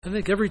I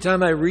think every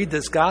time I read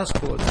this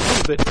gospel, it's a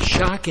little bit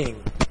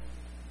shocking.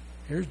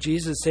 Here's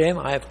Jesus saying,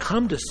 I have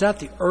come to set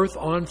the earth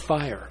on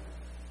fire,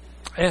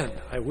 and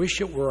I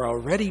wish it were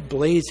already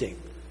blazing.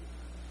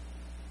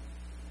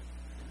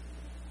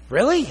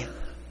 Really?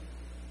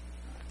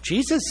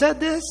 Jesus said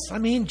this? I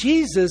mean,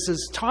 Jesus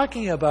is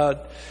talking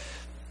about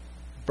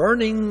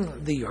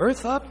burning the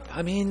earth up?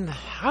 I mean,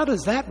 how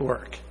does that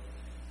work?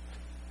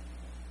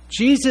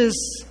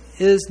 Jesus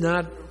is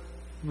not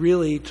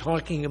really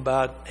talking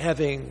about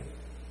having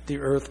the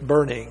earth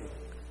burning,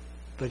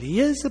 but he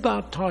is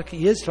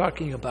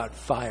talking about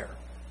fire.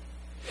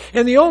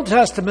 In the Old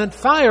Testament,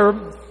 fire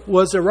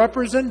was a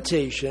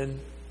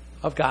representation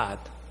of God,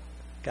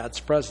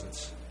 God's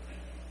presence.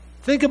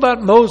 Think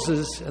about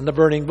Moses and the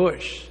burning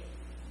bush.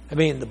 I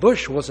mean, the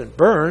bush wasn't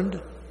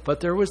burned, but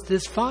there was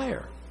this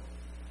fire.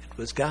 It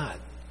was God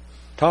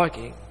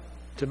talking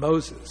to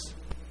Moses.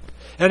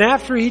 And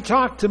after he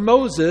talked to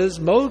Moses,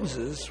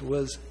 Moses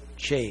was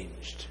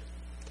changed.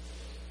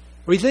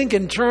 We think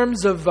in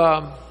terms of,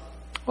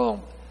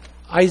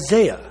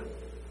 Isaiah.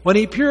 When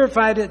he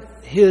purified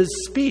his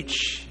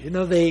speech,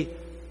 they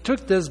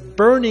took this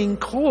burning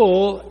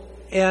coal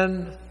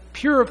and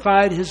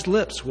purified his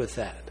lips with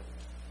that.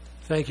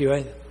 Thank you.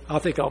 I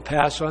think I'll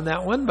pass on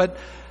that one, but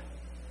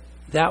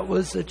that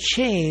was a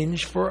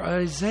change for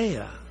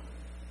Isaiah.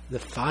 The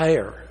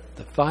fire.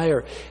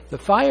 The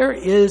fire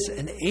is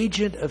an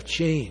agent of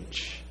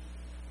change.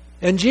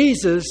 And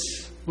Jesus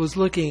was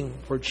looking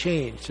for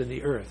change in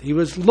the earth. He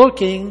was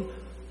looking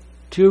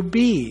to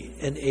be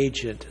an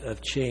agent of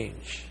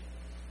change.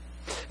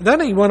 And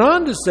then he went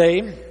on to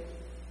say,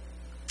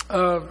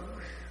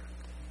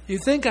 you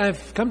think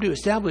I've come to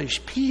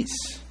establish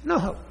peace?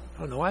 No.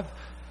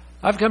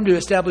 I've come to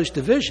establish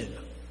division.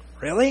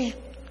 Really?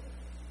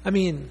 I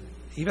mean,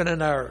 even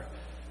in our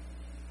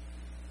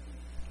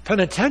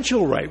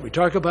penitential rite, we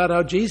talk about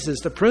how Jesus,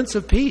 the Prince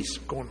of Peace,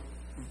 going,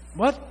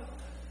 what?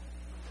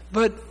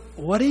 But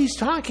what he's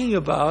talking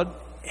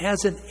about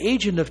as an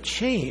agent of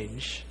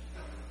change,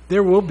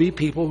 there will be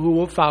people who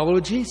will follow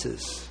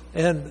Jesus,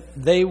 and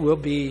they will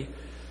be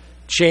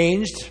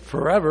changed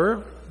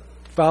forever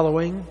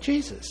following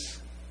Jesus,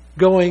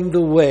 going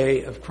the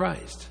way of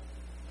Christ.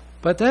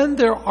 But then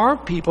there are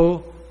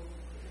people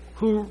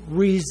who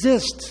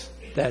resist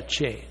that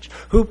change,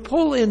 who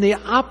pull in the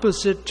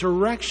opposite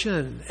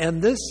direction,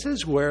 and this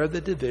is where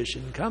the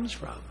division comes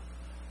from.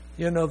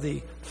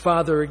 The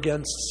father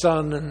against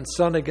son and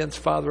son against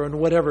father and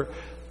whatever.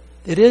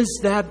 It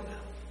is that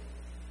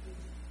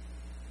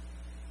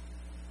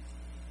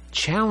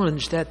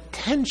challenge, that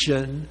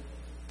tension,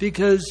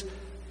 because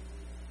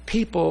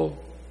people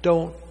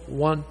don't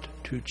want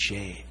to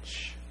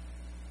change.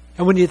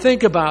 And when you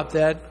think about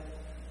that,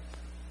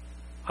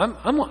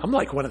 I'm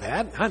like one of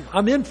that.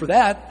 I'm in for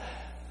that.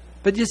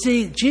 But you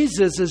see,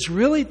 Jesus is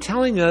really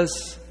telling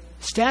us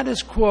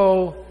status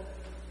quo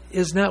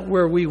is not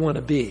where we want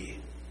to be.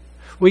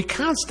 We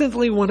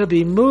constantly want to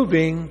be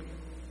moving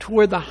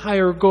toward the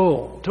higher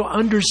goal, to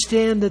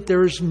understand that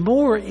there's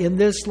more in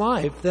this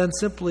life than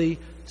simply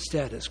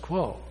status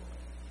quo,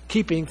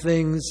 keeping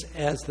things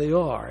as they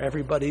are.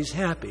 Everybody's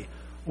happy.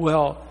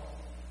 Well,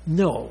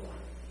 no,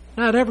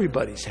 not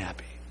everybody's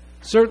happy.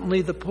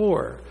 Certainly the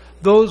poor,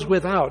 those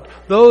without,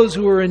 those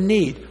who are in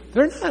need,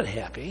 they're not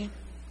happy.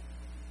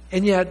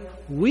 And yet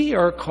we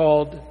are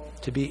called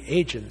to be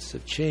agents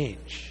of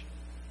change.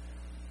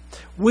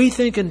 We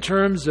think in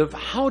terms of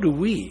how do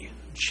we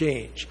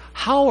change?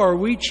 How are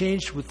we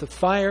changed with the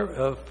fire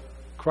of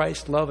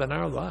Christ's love in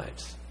our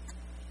lives?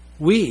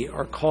 We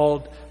are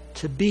called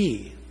to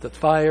be the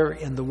fire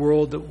in the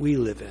world that we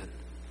live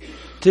in,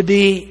 to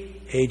be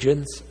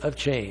agents of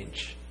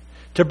change,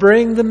 to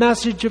bring the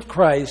message of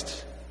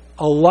Christ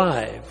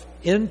alive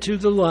into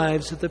the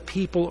lives of the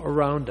people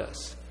around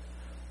us,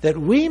 that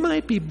we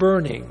might be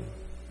burning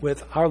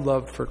with our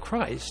love for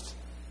Christ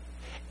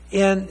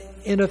and,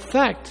 in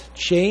effect,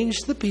 change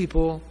the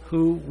people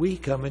who we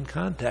come in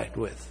contact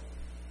with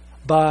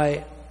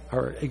by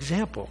our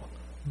example,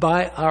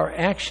 by our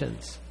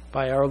actions,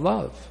 by our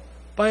love,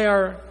 by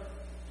our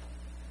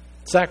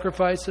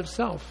sacrifice of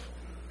self.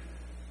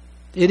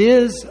 It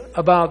is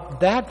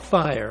about that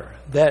fire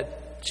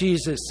that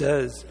Jesus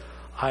says,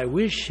 I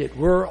wish it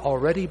were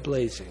already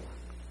blazing.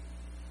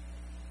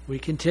 We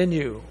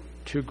continue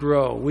to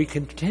grow. We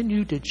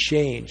continue to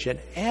change. And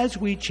as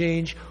we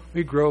change,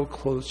 we grow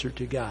closer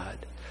to God,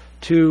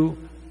 to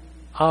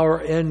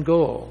our end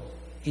goal,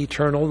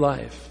 eternal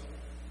life.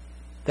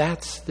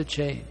 That's the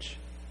change.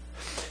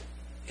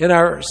 In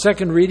our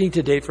second reading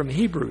today from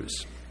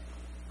Hebrews,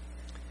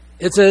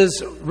 it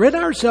says, rid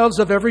ourselves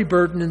of every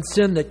burden and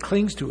sin that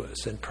clings to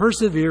us, and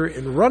persevere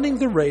in running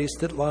the race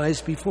that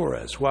lies before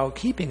us, while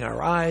keeping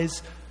our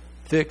eyes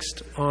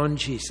fixed on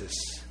Jesus.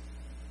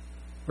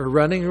 We're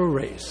running a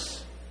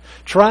race,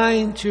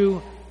 trying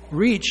to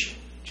reach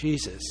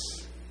Jesus.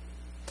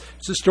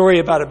 It's a story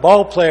about a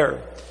ball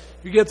player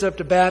who gets up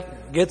to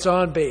bat, gets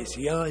on base.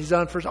 He's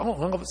on first.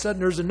 All of a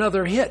sudden, there's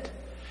another hit.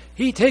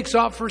 He takes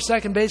off for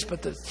second base,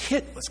 but the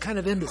hit was kind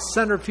of into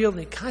center field,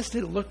 and he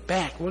constantly looked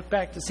back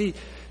to see,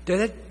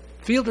 did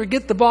fielder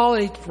get the ball,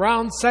 and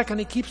round second,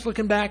 he keeps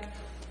looking back.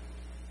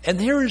 And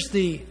there's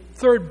the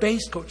third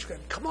base coach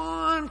going, come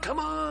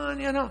on,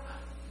 you know.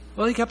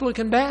 Well, he kept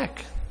looking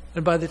back.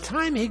 And by the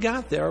time he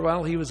got there,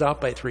 well, he was out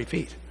by 3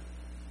 feet.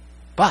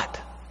 But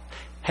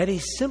had he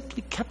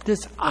simply kept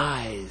his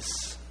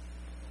eyes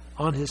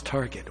on his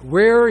target,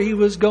 where he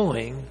was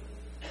going,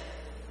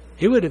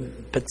 he would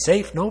have been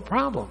safe, no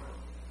problem.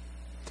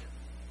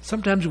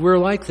 Sometimes we're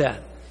like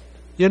that.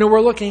 You know,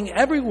 we're looking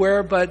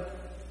everywhere but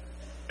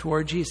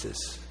toward Jesus.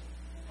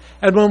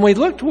 And when we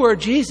look toward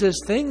Jesus,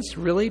 things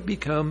really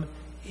become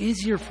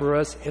easier for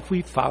us if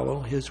we follow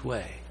his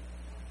way.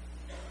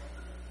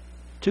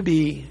 To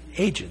be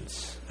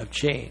agents of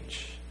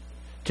change.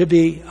 To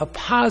be a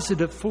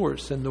positive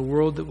force in the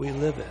world that we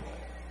live in.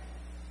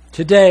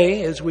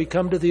 Today, as we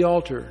come to the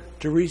altar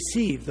to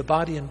receive the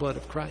body and blood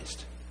of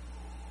Christ,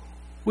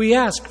 we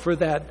ask for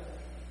that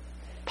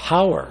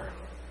power,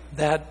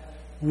 that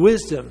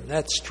wisdom,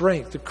 that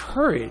strength, the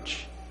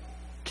courage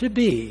to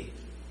be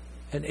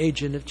an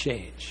agent of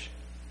change.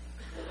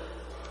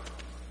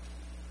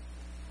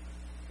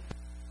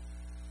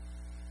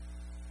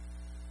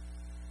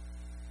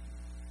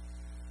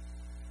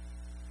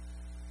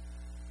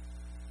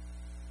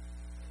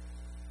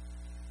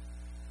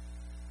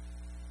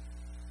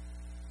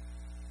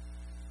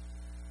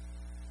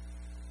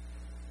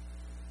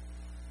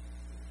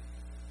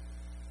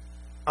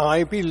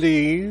 I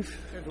believe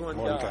In one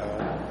one God,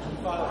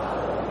 God,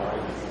 Father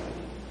Almighty,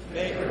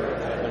 maker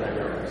of heaven and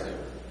earth,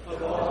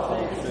 of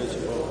all things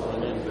visible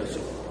and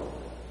invisible.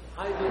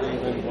 I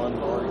Believe in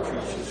one Lord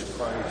Jesus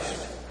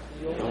Christ,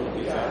 the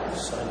only begotten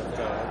Son of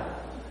God,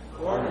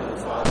 born of the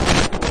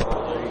Father before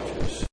all ages.